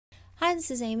Hi,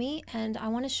 this is Amy, and I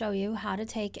want to show you how to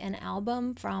take an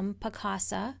album from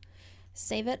Picasa,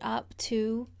 save it up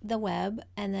to the web,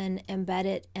 and then embed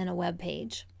it in a web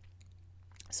page.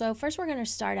 So first we're going to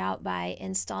start out by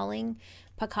installing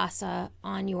Picasa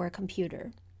on your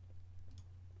computer.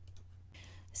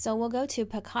 So we'll go to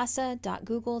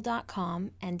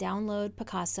picasa.google.com and download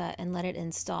Picasa and let it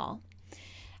install.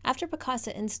 After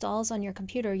Picasa installs on your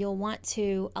computer, you'll want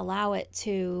to allow it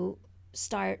to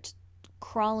start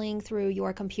crawling through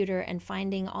your computer and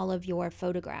finding all of your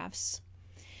photographs.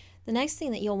 The next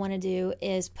thing that you'll want to do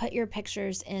is put your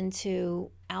pictures into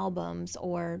albums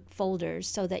or folders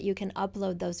so that you can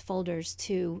upload those folders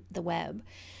to the web.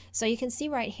 So you can see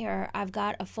right here, I've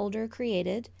got a folder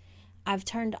created. I've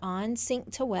turned on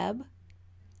Sync to Web,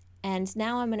 and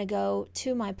now I'm going to go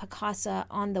to my Picasa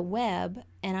on the web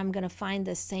and I'm going to find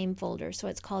the same folder. So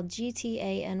it's called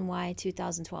GTANY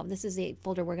 2012. This is the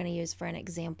folder we're going to use for an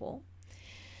example.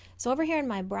 So over here in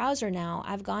my browser now,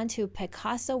 I've gone to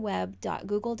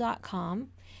picasaweb.google.com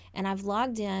and I've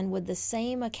logged in with the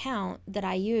same account that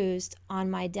I used on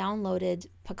my downloaded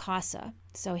Picasa.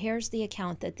 So here's the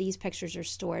account that these pictures are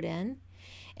stored in,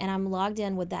 and I'm logged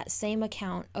in with that same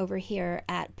account over here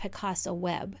at Picasa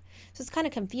Web. So it's kind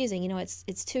of confusing, you know,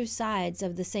 it's two sides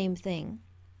of the same thing.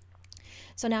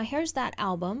 So now here's that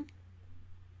album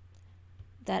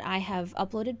that I have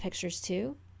uploaded pictures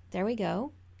to. There we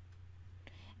go.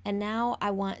 And now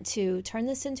I want to turn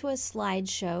this into a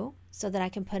slideshow so that I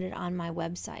can put it on my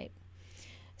website.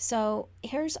 So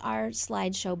here's our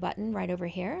slideshow button right over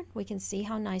here. We can see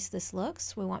how nice this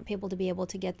looks. We want people to be able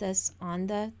to get this on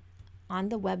the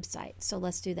website. So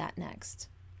let's do that next.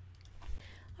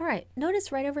 All right,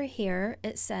 notice right over here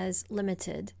it says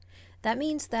limited. That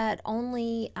means that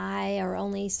only I or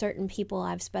only certain people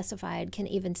I've specified can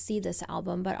even see this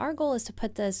album, but our goal is to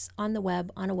put this on the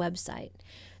web on a website.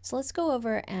 So let's go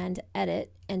over and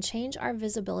edit and change our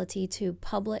visibility to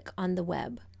public on the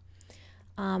web.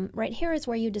 Right here is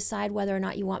where you decide whether or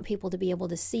not you want people to be able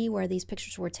to see where these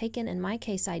pictures were taken. In my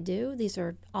case, I do. These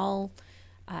are all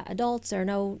adults. There are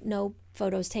no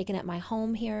photos taken at my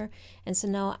home here. And so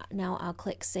now I'll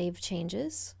click Save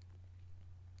Changes.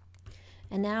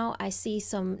 And now I see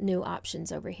some new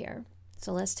options over here.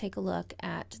 So let's take a look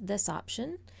at this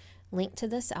option, link to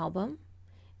this album,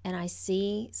 and I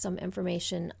see some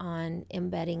information on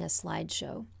embedding a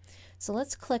slideshow. So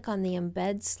let's click on the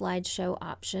Embed Slideshow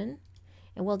option,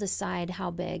 and we'll decide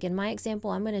how big. In my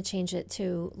example, I'm going to change it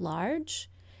to large,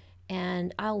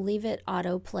 and I'll leave it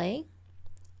autoplay.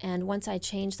 And once I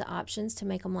change the options to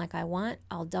make them like I want,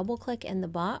 I'll double click in the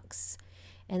box,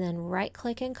 and then right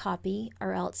click and copy,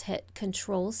 or else hit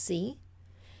Control C,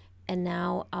 and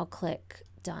now I'll click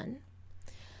Done.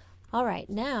 All right,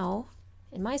 now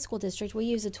in my school district we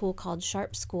use a tool called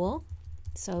Sharp School.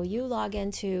 So you log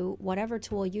into whatever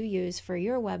tool you use for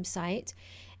your website,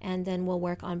 and then we'll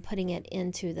work on putting it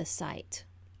into the site.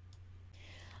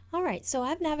 All right, so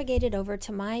I've navigated over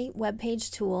to my web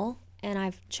page tool and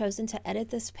I've chosen to edit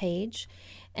this page,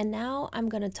 and now I'm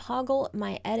going to toggle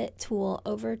my edit tool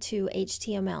over to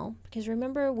HTML, because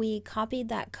remember we copied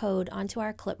that code onto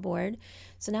our clipboard,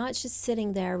 so now it's just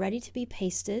sitting there ready to be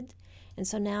pasted. And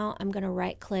so now I'm going to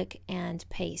right click and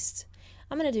paste.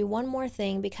 I'm going to do one more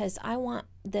thing because I want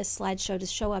this slideshow to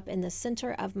show up in the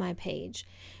center of my page.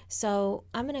 So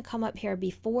I'm going to come up here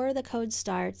before the code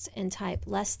starts and type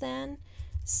less than,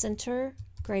 center,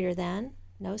 greater than,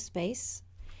 no space.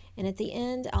 And at the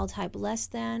end, I'll type less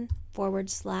than,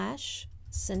 /,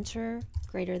 center,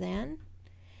 greater than.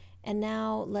 And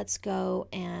now let's go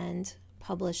and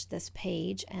publish this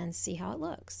page and see how it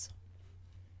looks.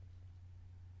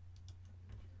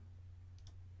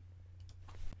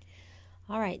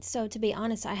 All right, so to be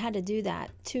honest, I had to do that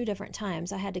 2 different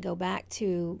times. I had to go back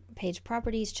to page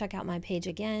properties, check out my page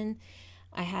again.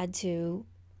 I had to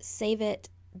save it,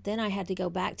 then I had to go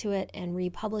back to it and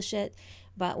republish it.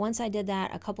 But once I did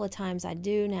that a couple of times, I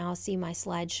do now see my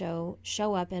slideshow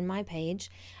show up in my page.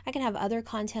 I can have other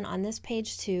content on this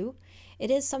page too.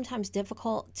 It is sometimes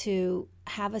difficult to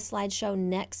have a slideshow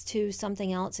next to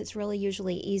something else. It's really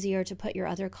usually easier to put your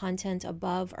other content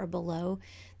above or below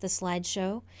the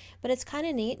slideshow. But it's kind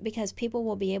of neat because people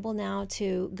will be able now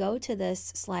to go to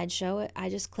this slideshow. I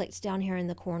just clicked down here in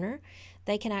the corner.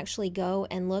 They can actually go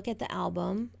and look at the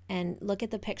album and look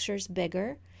at the pictures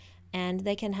bigger, and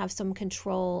they can have some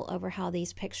control over how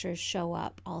these pictures show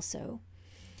up also.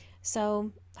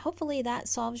 So hopefully that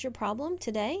solves your problem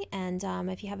today, and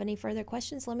if you have any further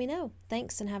questions, let me know.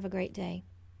 Thanks and have a great day.